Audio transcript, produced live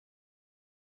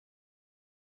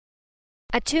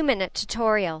A 2-minute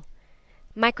tutorial,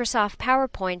 Microsoft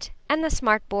PowerPoint and the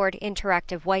Smartboard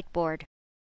Interactive Whiteboard.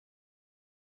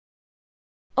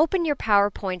 Open your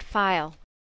PowerPoint file.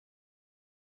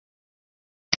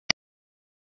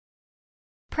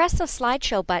 Press the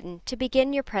slideshow button to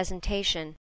begin your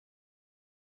presentation.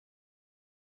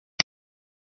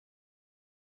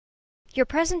 Your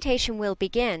presentation will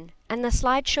begin and the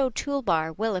slideshow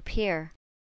toolbar will appear.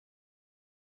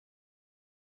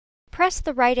 Press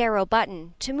the right arrow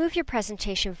button to move your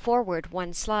presentation forward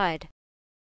one slide.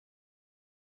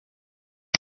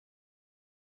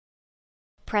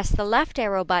 Press the left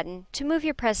arrow button to move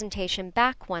your presentation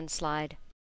back one slide.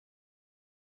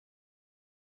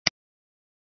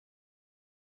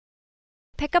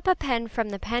 Pick up a pen from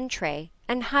the pen tray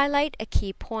and highlight a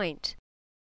key point.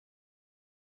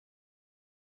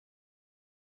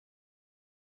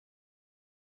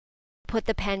 Put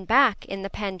the pen back in the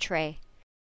pen tray.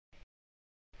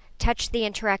 Touch the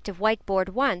interactive whiteboard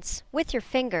once with your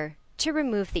finger to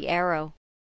remove the arrow.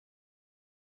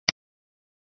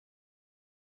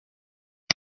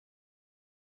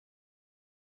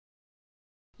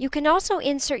 You can also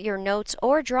insert your notes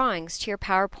or drawings to your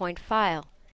PowerPoint file.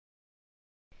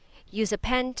 Use a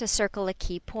pen to circle a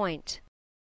key point.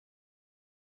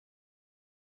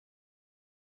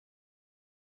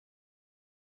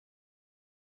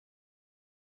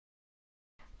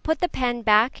 Put the pen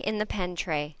back in the pen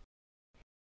tray.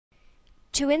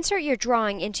 To insert your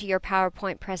drawing into your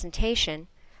PowerPoint presentation,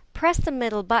 press the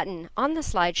middle button on the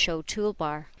slideshow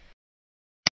toolbar.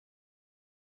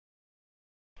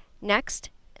 Next,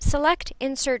 select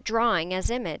Insert Drawing as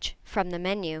Image from the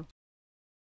menu.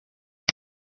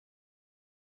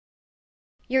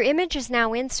 Your image is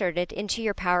now inserted into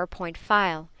your PowerPoint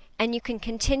file, and you can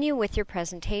continue with your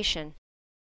presentation.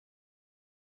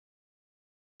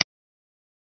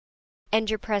 End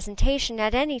your presentation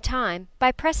at any time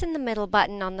by pressing the middle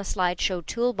button on the slideshow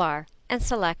toolbar and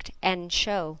select End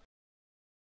Show.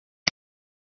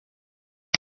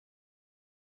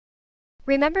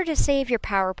 Remember to save your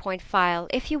PowerPoint file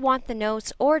if you want the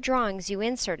notes or drawings you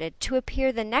inserted to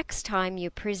appear the next time you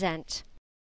present.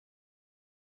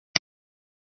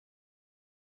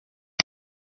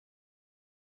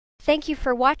 Thank you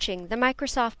for watching the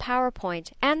Microsoft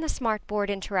PowerPoint and the Smartboard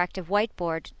Interactive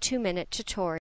Whiteboard 2-minute tutorial.